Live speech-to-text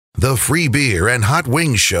The Free Beer and Hot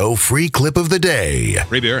Wings Show free clip of the day.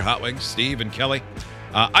 Free beer, hot wings, Steve and Kelly.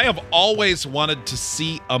 I have always wanted to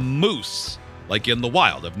see a moose, like in the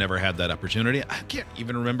wild. I've never had that opportunity. I can't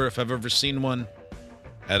even remember if I've ever seen one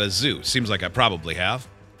at a zoo. Seems like I probably have.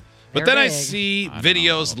 But then I see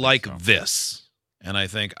videos like this, and I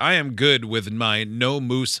think, I am good with my no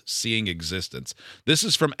moose seeing existence. This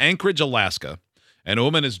is from Anchorage, Alaska. And a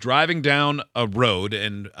woman is driving down a road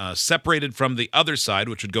and separated from the other side,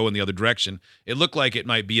 which would go in the other direction. It looked like it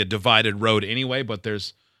might be a divided road anyway, but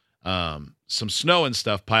there's some snow and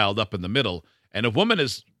stuff piled up in the middle. And a woman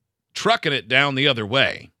is trucking it down the other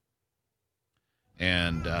way.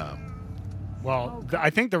 And,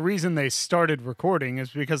 I think the reason they started recording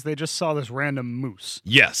is because they just saw this random moose.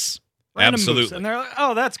 Yes, Random absolutely. Moose. And they're like,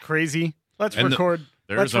 oh, that's crazy. Let's record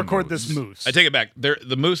this moose. I take it back.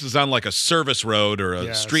 The moose is on like a service road or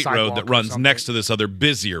a street road that runs next to this other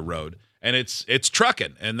busier road. And it's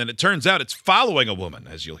trucking. And then it turns out it's following a woman,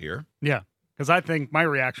 as you'll hear. Yeah. Because I think my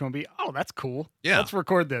reaction would be, oh, that's cool. Yeah. Let's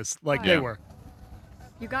record this like they were.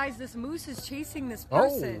 You guys, this moose is chasing this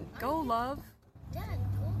person. Go, love. Dad,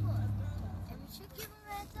 go look. And we should give him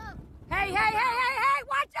a heads up. Hey,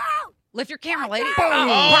 watch out! Lift your camera, lady.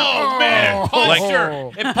 Oh, man. Punched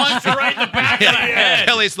her. It punched her right in the back of the head.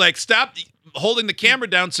 Kelly's like, stop holding the camera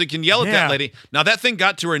down so you can yell at that lady. Now, that thing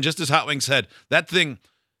got to her, and just as Hot Wings said, that thing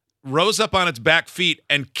rose up on its back feet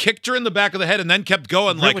and kicked her in the back of the head and then kept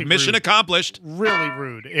going Really like mission rude. accomplished. Really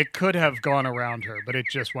rude. It could have gone around her, but it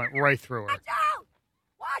just went right through her. Watch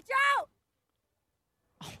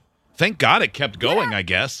out! Thank God it kept going, I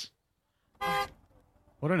guess.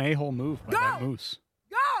 What an a-hole move by that moose.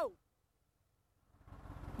 Go!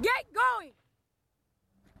 Get going!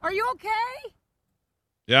 Are you okay?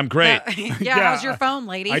 Yeah, I'm great. How's your phone,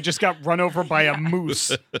 lady? I just got run over by a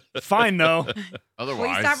moose. Fine, though.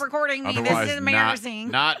 Please stop recording me. This is embarrassing.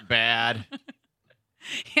 Not bad.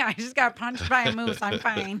 Yeah, I just got punched by a moose. I'm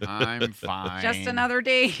fine. I'm fine. Just another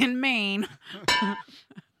day in Maine.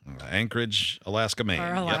 Anchorage, Alaska, Maine.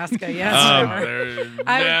 Or Alaska, yes.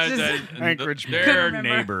 Anchorage, they're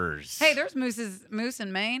neighbors. Hey, there's moose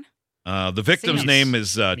in Maine. The victim's name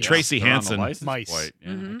is Tracy Hansen. Mice.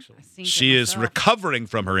 She is recovering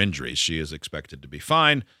from her injuries. She is expected to be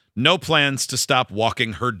fine. No plans to stop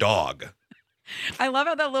walking her dog. I love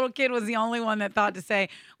how that little kid was the only one that thought to say,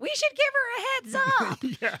 we should give her a heads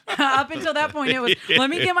up. Up until that point, it was, let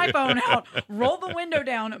me get my phone out, roll the window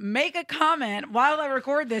down, make a comment while I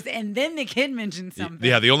record this, and then the kid mentioned something.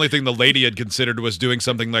 Yeah, the only thing the lady had considered was doing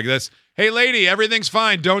something like this. Hey, lady, everything's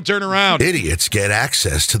fine. Don't turn around. Idiots get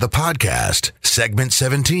access to the podcast, segment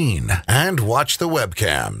 17, and watch the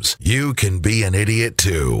webcams. You can be an idiot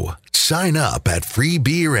too. Sign up at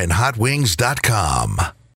freebeerandhotwings.com.